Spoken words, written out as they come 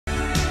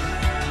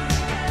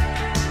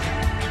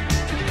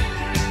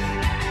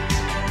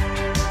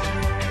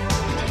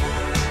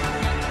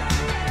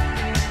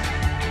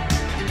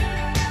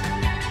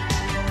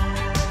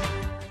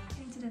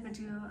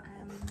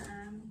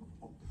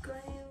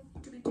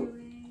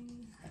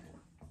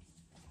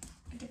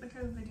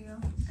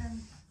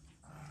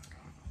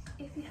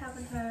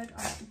haven't heard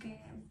of the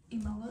game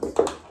Among Us,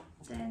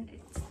 then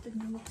it's the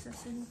new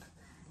obsession.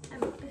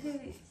 This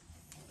is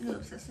a new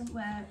obsession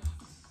where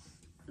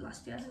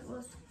last year it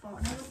was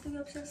Fortnite was the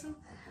obsession.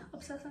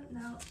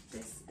 Now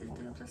this is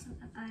the obsession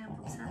and I am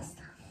obsessed.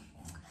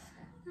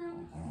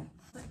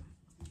 But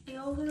I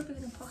always want to be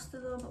an imposter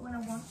though, but when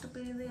I want to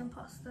be the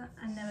imposter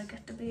I never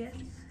get to be it.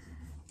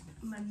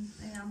 When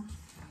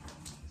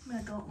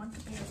I don't want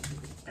to be it,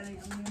 then I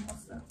am the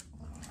imposter.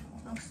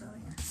 Oh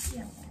sorry.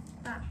 Yeah,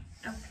 that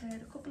I've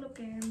played a couple of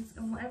games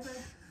and whatever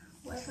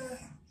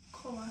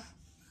colour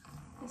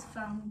is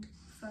found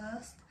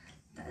first,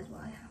 that is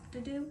what I have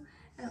to do.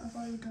 And I've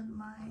already done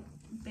my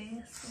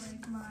base,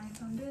 like my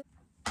foundation.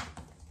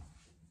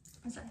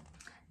 So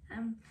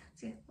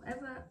yeah,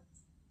 whatever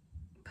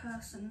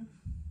person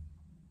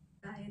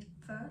died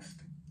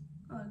first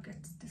or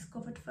gets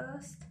discovered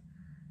first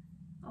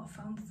or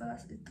found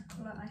first is the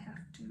colour I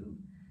have to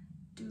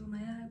do my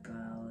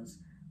eyebrows,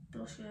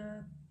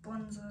 blusher,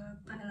 bronzer,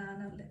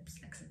 eyeliner, lips,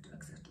 etc,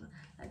 etc.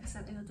 Like I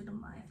said, I already done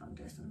my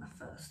foundation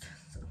first.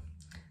 So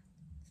let's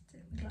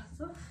take my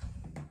glasses off.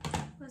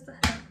 Where's the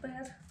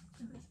headband?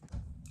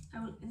 I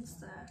will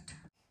insert.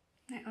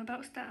 Right, we're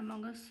about to start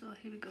Among Us, so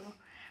here we go.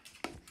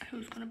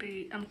 Who's gonna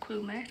be? I'm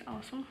crewmate,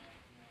 awesome.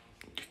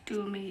 Just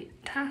doing me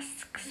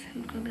tasks.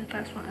 Who's gonna be the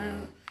first one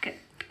to get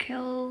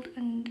killed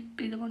and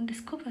be the one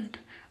discovered?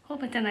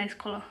 Hope it's a nice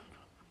colour.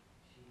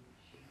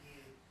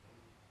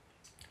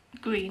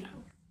 Green.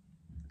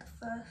 The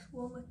first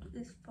one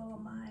is for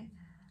my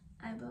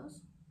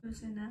eyebrows.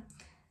 Who's in there?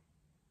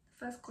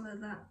 The first colour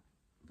that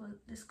was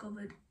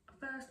discovered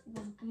first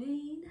was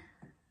green.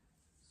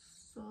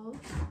 So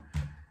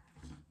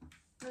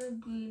the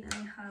green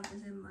I have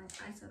is in my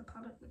eyeshadow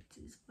palette,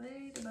 which is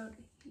right about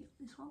here.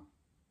 This one.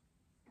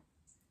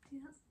 See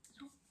that?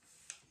 This one.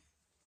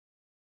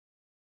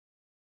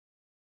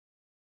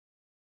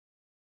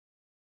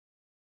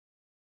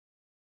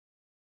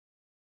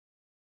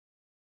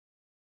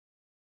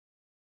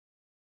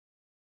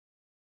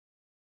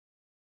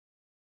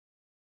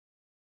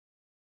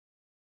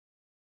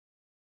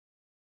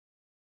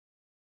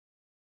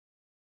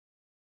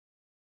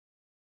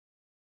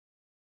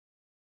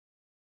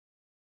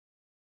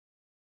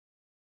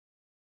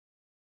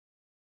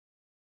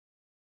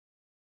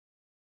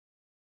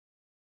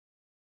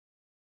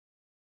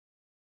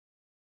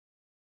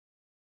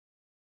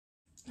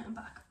 And I'm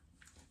back.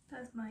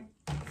 That's my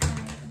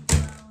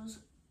brows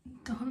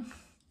done.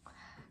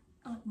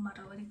 I look mad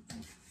already.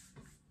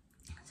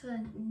 So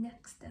then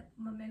next step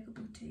in my makeup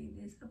routine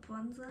is a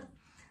bronzer.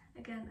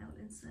 Again, I will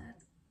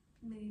insert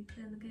me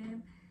playing the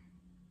game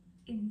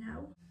in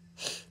now.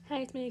 Hi,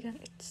 it's me again.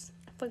 It's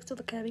Fox to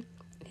the Kirby.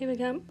 Here we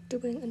go,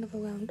 doing another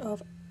round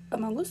of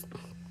Among Us.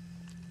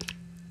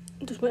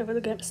 Just waiting for the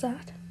game to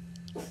start.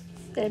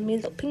 There's me,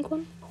 little pink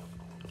one.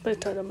 But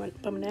it's titled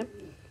by my name.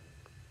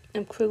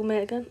 I'm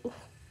crewmate again. Oof.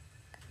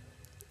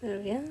 There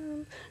I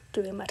am,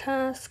 doing my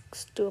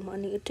tasks, doing what I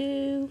need to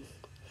do.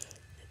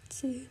 Let's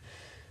see.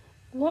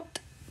 What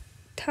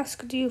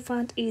task do you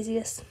find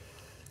easiest?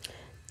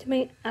 To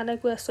me, I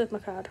like where I swipe my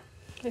card.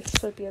 I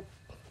swipe your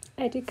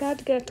ID card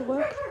to get to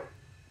work.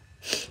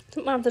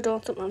 Sometimes I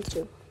don't, sometimes I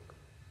do.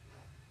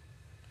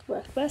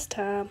 Work best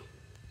time.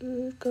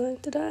 Who's going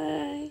to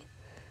die?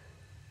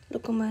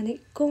 Look on my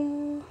neat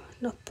go.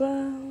 Not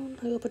brown.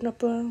 I hope it's not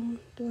brown.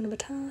 Doing my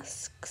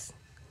tasks.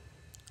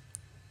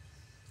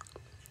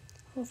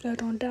 Hopefully I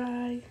don't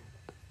die.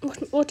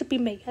 What to be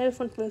me? I have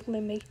fun working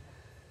with me. Is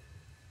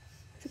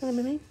it gonna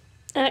be me?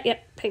 Yeah,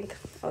 pink.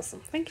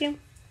 Awesome. Thank you.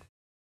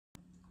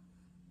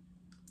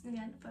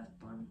 Again, the first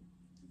one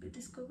we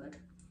discovered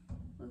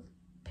was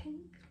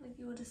pink, like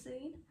you would have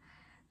seen.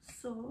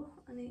 So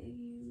I need to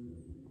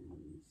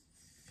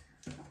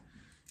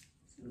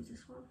use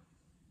this one.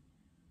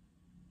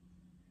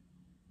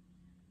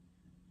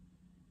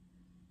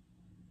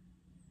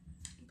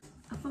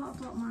 I thought I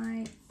brought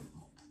my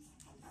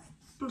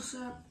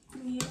blusher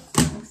here,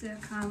 obviously I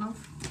can't have.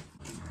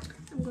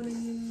 I'm going to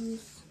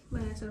use my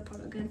eyeshadow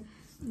palette again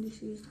and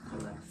just use the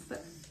colour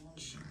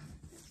Fetch.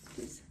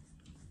 This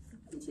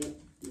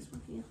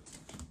one here.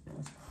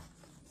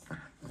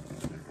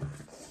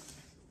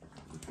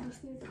 I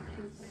just need the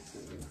pink next to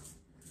it.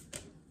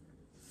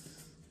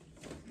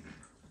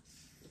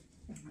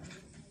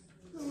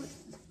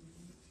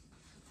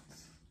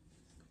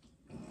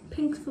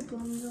 Pink's for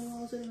bronzer,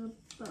 also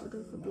about to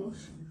go for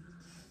blush.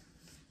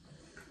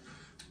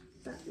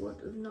 That would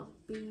have not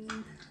been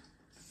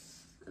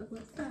a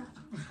good start.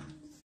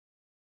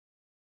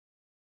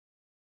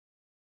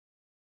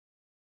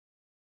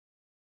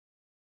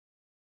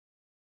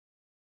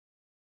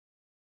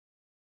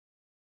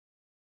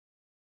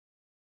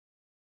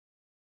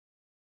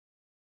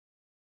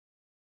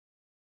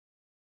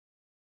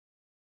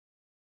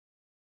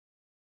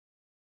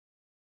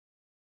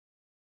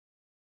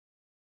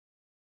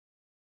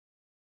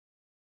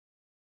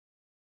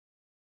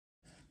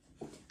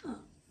 Oh,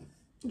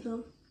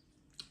 so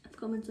I've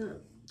commented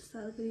at the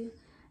start of the video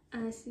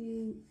and I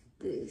see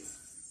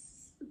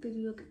this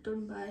video get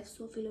done by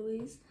Sophie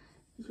Louise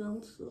as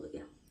well, so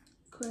yeah,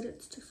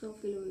 credits to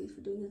Sophie Louise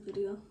for doing this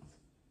video.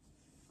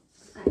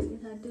 I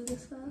think I'd do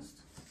this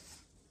first.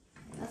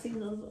 I think a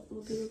lot of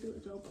other people do it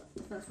as well, but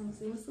the first one I've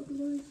seen was Sophie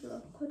Louise,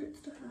 so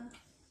credits to her.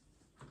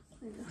 I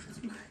think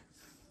that's my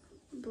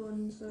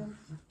buns are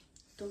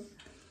done.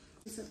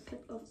 It's a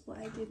clip of what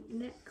I did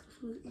next,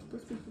 which was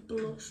supposed to be for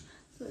blush,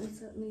 so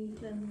insert me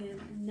blending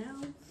in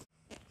now.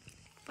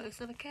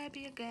 Voice over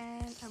Kirby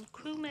again, I'm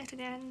crewmate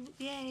again,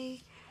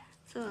 yay!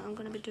 So I'm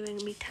going to be doing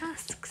me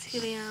tasks.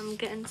 Here I am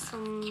getting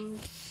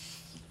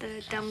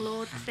the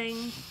download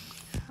thing.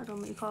 I don't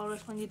know what you call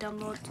it when you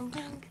download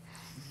something.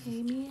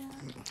 Hey me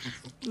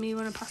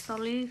running past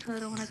Ollie because I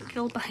don't want to get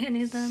killed by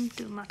any of them.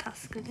 Doing my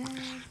task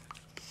again.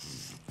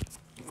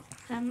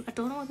 I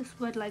don't know what this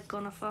red light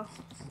gonna for.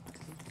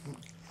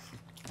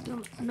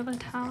 Do another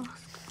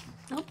task.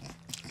 Nope.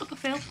 Look at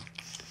Phil.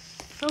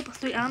 Phil got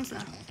 3 arms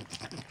there.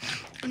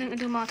 I need to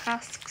do more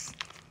tasks.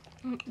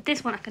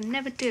 This one I can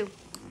never do.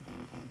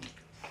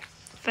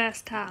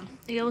 First time.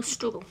 I always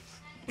struggle.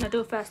 I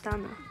do it first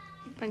time though.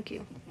 Thank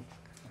you.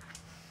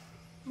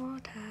 More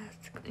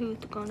tasks. Who's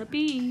it gonna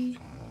be?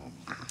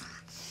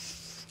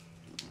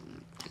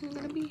 Who's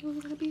gonna be?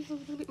 Who's gonna be?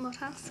 Who's gonna be? More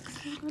tasks.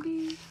 Who's gonna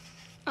be?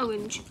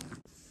 Orange.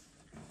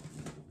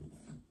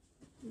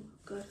 Oh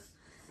god.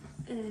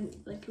 And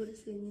like you would have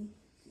seen,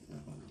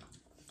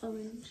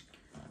 orange.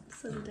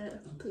 So I'm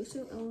pretty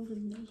sure orange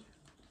with me.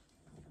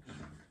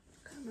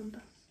 Can't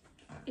remember.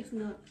 If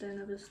not,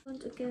 then I just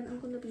once again I'm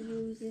gonna be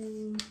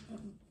using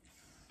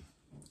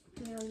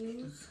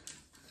values.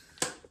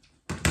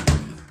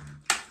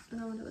 And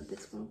I wonder what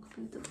this one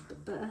could be a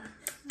bit better.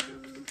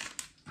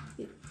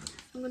 Yeah,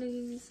 I'm gonna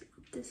use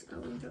this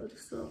orange out of the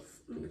soft,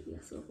 maybe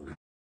a soft one.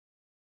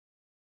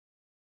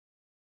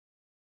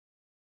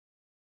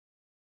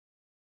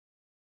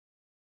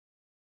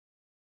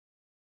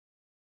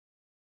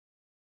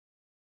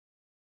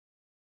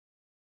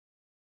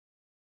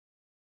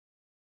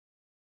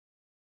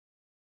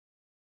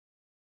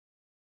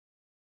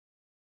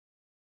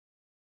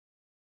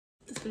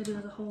 This video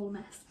is a whole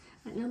mess.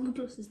 Right now my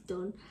blush is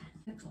done.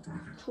 Next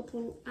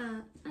couple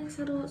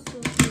eyeshadow, so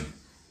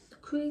the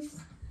crease,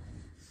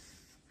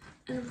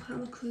 and I've got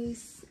my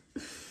crease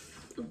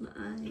of my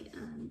eye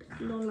and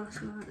low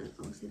lash line, and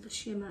obviously the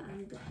shimmer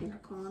and the inner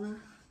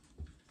corner.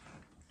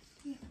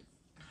 Yeah.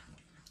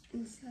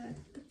 Insert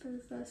the very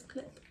first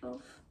clip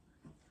of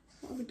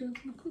what I'll be doing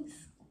for my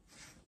crease.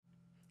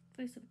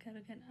 First up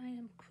again, I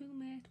am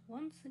crewmate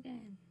once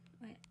again.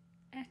 I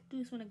have to do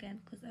this one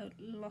again because I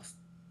lost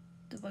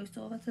the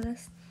voiceover to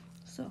this.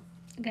 So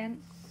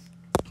again,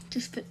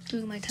 just fit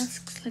through my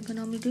tasks like I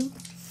normally do.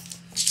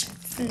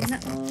 Filling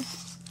that up,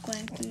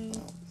 going to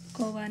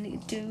go where I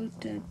need to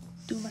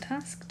do my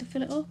task to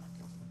fill it up.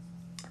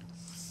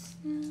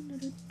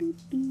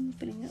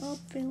 Filling it up,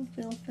 fill,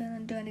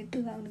 and do I need to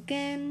do that one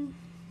again?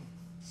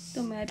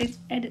 Don't worry, I did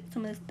edit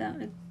some of this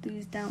down,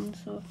 these down,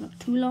 so it's not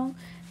too long,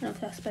 and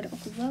obviously I sped it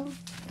up as well.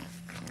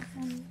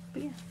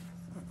 But yeah,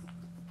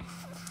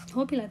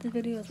 hope you like this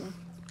video as well.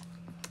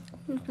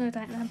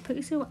 I'm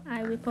pretty sure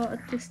I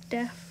reported this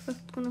death that's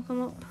gonna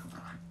come up.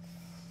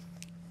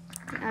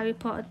 I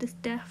reported this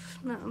death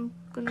that I'm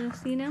gonna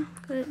see now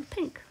because it's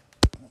pink.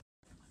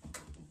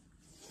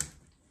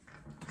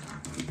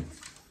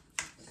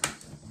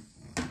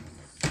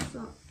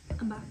 So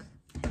I'm back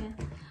here.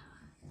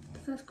 The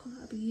first colour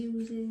I'll be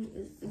using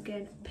is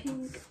again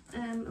pink.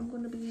 I'm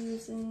gonna be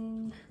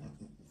using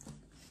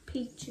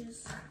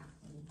peaches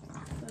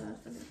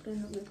first. I'm just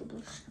going to wiggle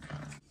brush.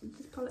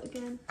 This palette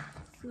again.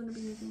 I'm going to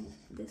be using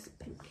this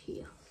pink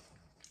here.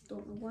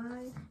 Don't know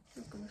why.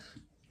 I'm going to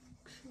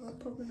show up,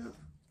 probably not.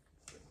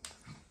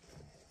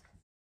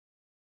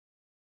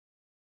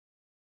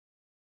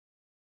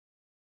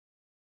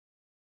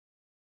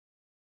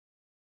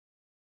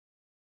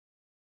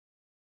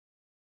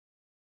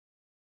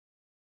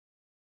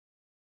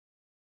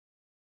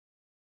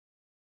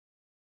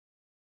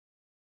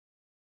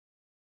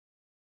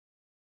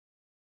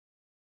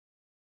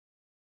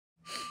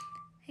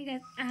 Hey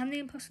guys, I'm the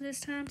imposter this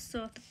time,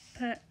 so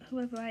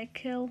whoever I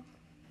kill,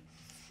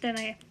 then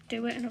I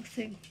do it, and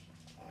obviously,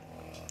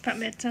 if that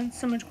made sense,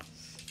 someone's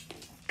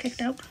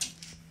kicked out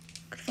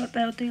because I thought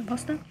they were the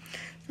imposter. So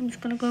I'm just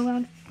going to go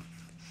around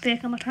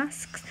faking my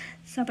tasks,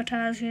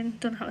 sabotaging,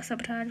 don't know how to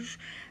sabotage,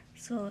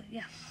 so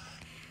yeah.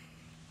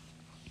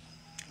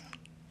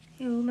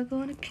 Who am I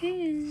going to kill?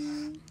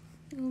 Who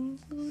am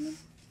I going to...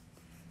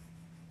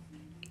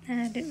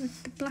 And it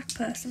was the black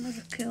person that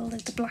I killed,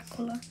 like the black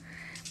colour.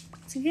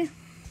 So yeah.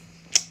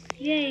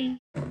 Yay!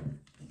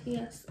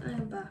 Yes, I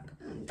am back,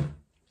 and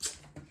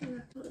yeah,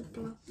 I thought it was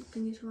black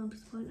looking, so I'm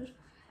disappointed.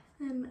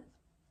 So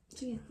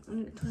yeah, I'm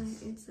going to try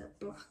and insert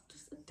black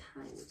just a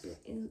tiny bit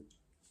in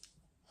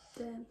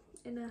the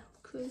inner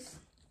crease.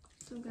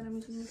 So again, I'm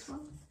using this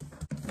one.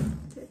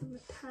 Taking the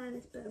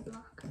tiniest bit of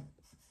black.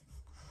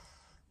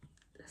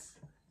 This.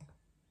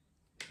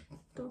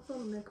 Don't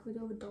film a make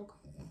video of a dog.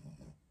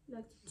 I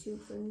like to chew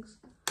things.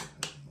 Tap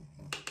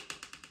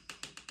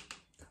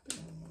it.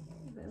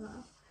 A bit of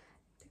that.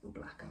 Taking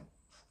black.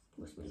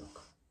 Wish me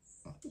luck.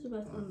 This is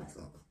where it's going to mess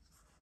up.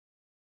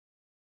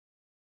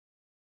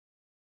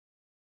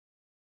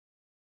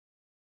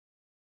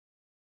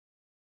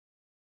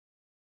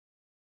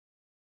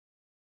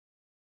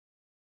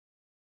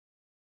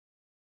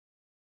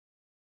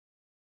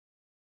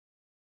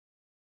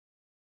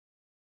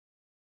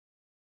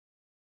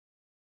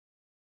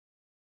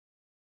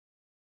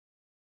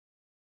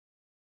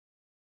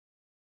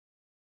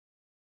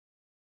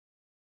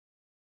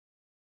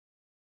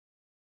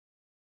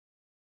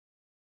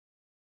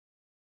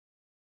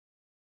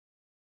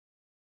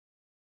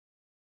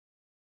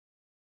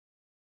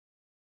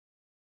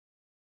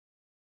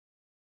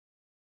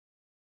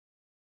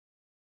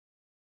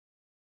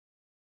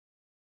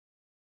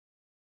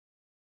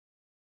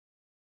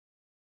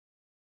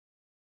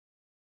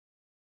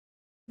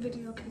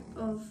 Video clip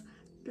of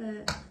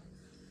the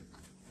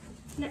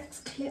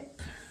next clip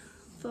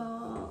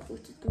for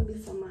which is going to be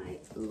for my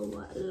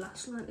lower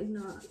lash line.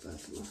 Ignore that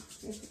first one.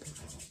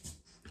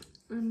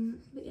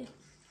 But yeah.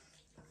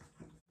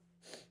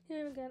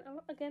 Here again,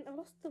 I've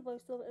lost the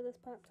voiceover at this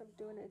part, so I'm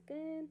doing it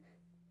again.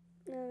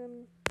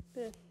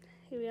 But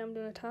here I am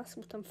doing a task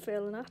which I'm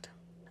failing at.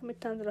 How many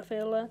times did I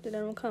fail there? Did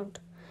anyone count?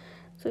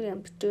 So yeah,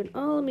 I'm just doing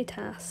all of my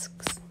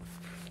tasks.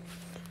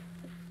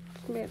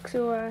 Make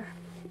sure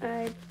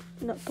I'm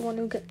not the one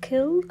who get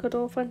killed, because I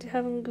don't fancy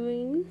having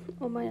green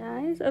on my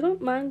eyes. I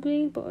don't mind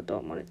green, but I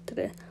don't want it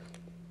today.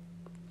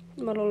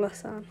 My little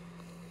son.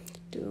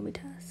 Doing my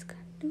task.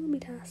 Doing my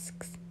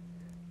tasks.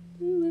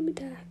 Doing my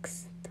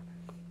tasks.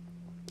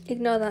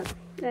 Ignore that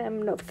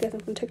notification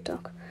from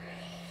TikTok.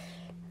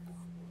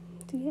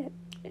 So yeah,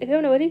 if you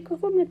don't know any, go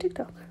follow me on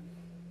TikTok.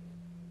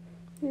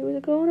 Who is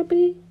it going to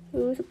be?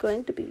 Who is it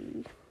going to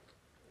be?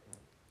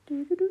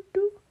 Do do do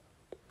do.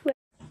 Right,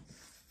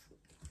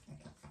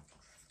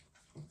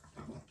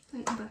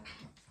 I'm back.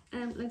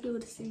 Like you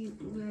would have seen,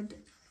 red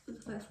was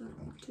the first one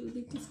to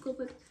be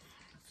discovered.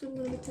 So I'm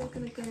going to be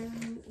taking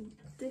again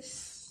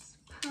this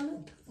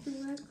palette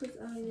from red because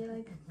I really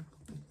like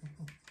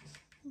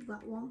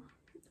that one.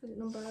 The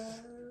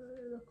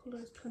colour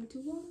is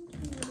 21. So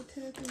I'm going to be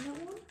taking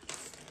that one.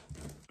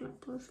 Black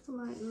brush for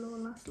my lower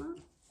lash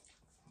line.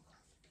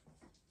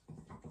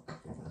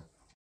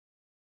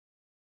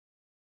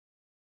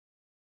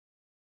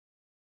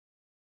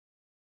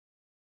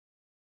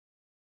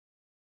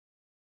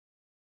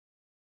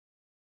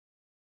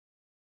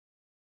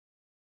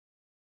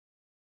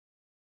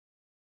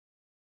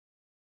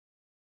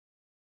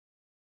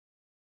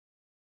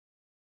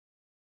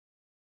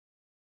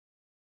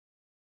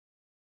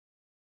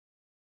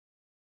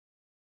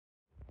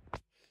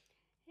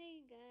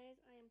 Hey guys,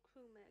 I am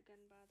crewmate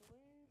again by the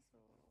way, so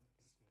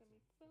it's gonna be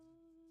fun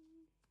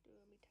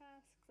doing my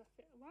tasks.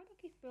 Why do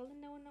I keep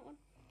building now on that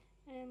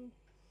one?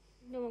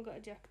 No one got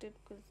ejected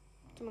because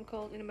someone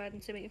called an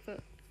emergency meeting for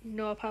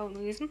no apparent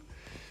reason.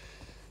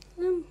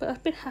 But that's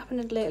been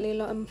happening lately a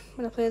lot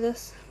when I play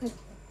this. Like,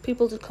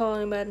 people just call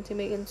emergency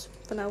meetings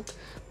for now.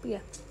 But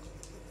yeah,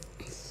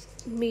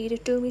 me to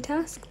do my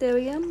task. There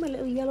I am, my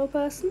little yellow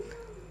person.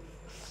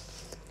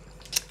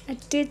 I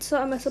did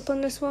sort of mess up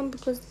on this one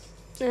because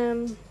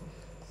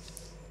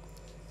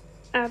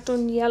I've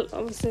done yellow.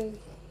 Obviously,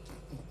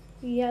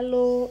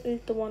 yellow is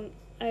the one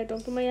I had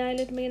done for my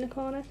eyelid, me in the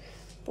corner,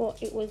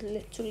 but it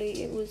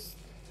was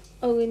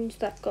orange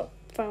that got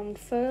found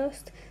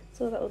first,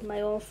 so that was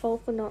my own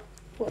fault for not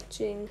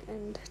watching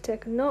and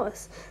taking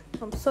notice.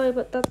 I'm sorry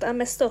about that, I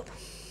messed up.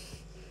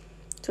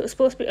 So it was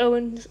supposed to be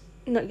orange,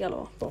 not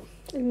yellow, but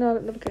ignore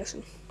that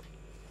notification.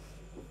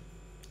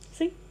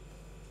 See?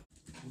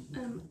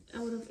 I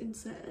would have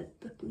inserted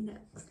the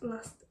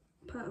last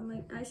part of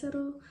my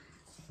eyeshadow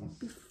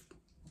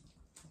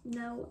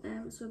now,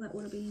 so that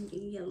would have been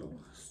yellow.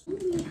 So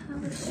we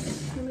have a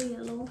shimmer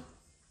yellow.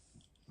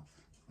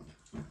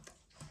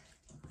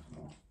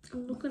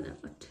 I'm looking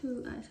at my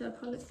two eyeshadow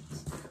palettes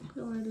because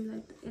I want to do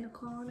like the inner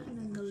corner and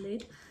then the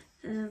lid,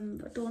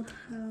 but I don't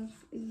have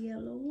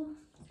yellow.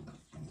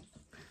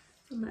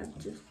 I might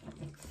just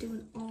do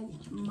an all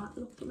matte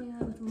look for my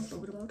eye, which I'm not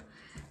bothered about.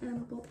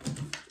 But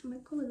I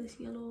might go with this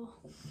yellow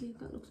here,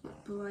 that looks a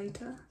bit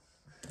brighter.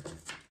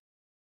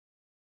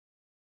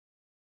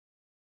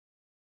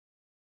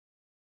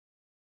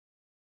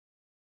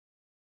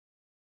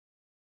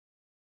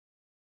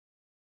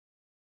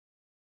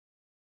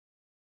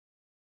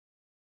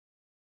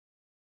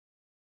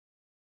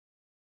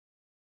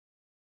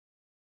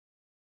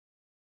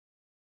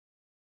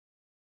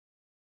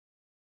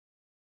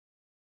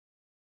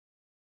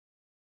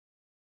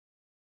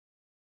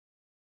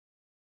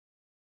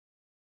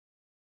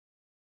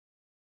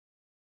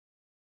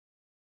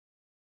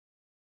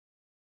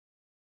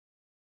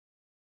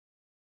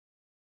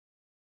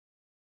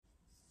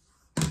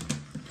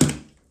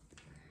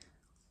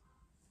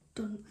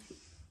 Done.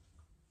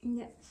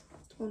 Next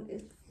one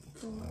is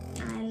for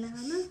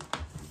eyeliner.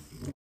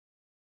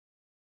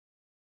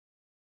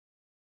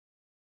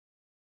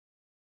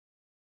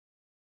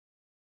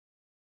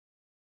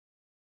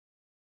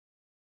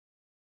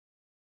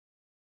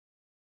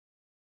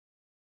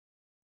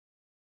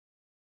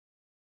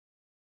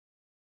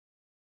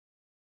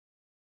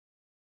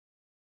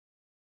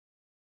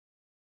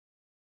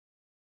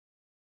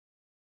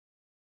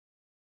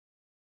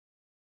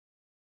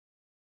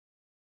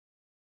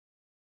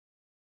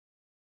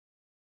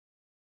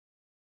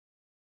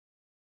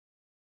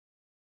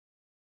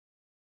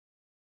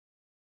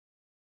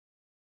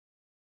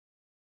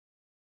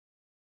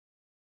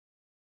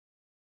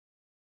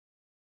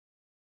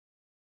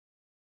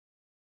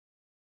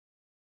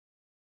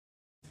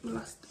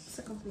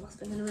 Second from last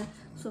thing anyway.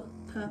 So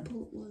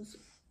purple was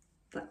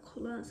that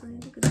colour, so I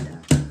need to get a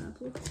dark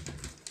purple.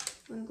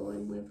 I'm gonna go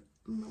in with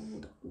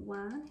mold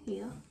 1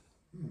 here.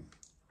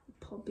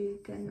 Probably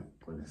again not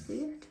gonna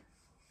see it.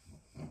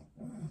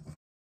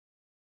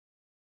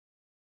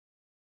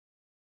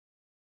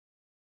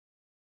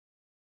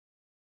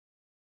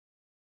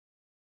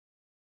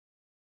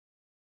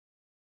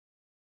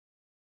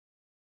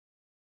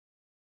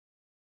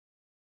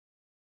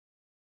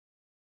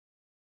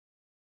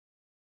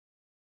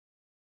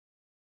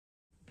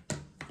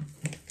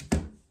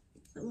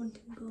 that one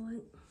thing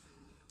going.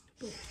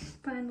 But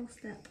final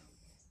step.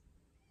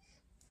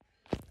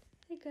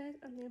 Hey guys,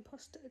 I'm the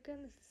imposter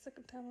again. This is the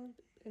second time I'm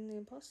in the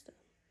imposter.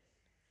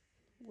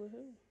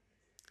 Woohoo.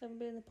 I haven't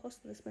been in the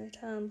imposter this many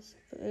times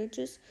for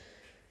ages.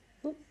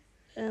 Oh,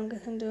 and I'm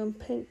going to do on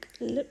pink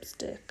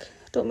lipstick.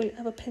 I don't really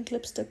have a pink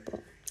lipstick,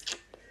 but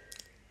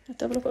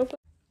let's have a look what I've got.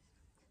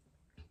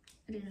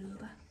 I didn't know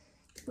that.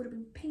 It would have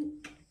been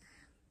pink.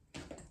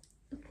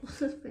 The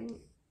closest thing.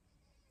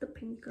 The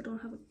pink. I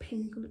don't have a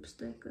pink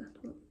lipstick. That's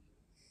what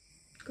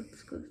got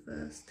this goes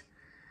first.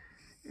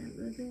 And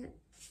with it,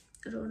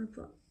 I don't want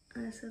to put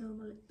acid on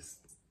my lips.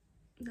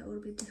 That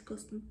would be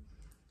disgusting.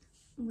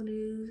 I'm going to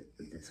use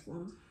this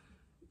one.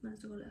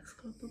 That's the Rolex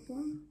Club Up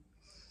one.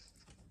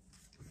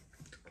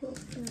 The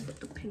closest thing I've got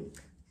the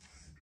pink.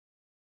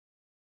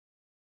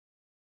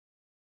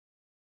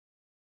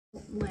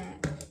 Where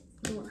I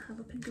don't have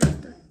a pink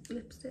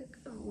lipstick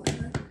or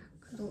whatever.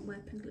 I don't wear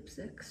pink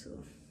lipstick,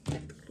 so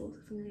that's the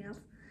closest thing I have.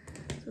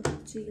 So if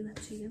it's cheating,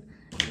 that's cheating.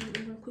 And I'm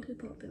going to quickly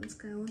put a bit of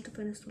mascara on to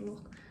finish the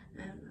look,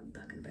 and I'm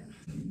back in a bit.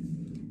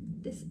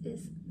 This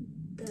is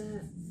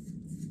the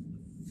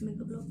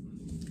makeup look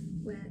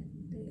where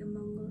the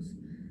Among Us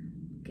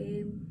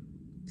game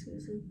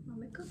chooses my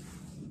makeup.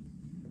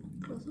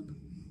 Close up.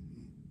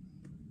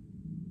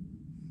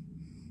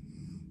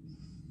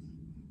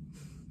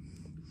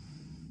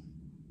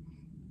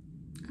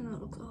 I know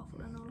it looks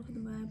awful, I know, look at the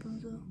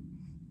eyebrows though.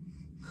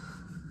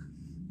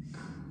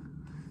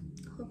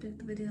 Hope you like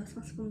the video,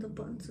 smash the thumbs up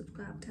button,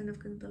 subscribe, turn the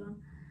bell on.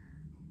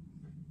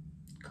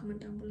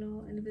 Comment down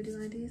below any video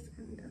ideas,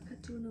 and I'll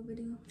catch you in a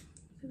video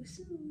very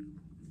soon.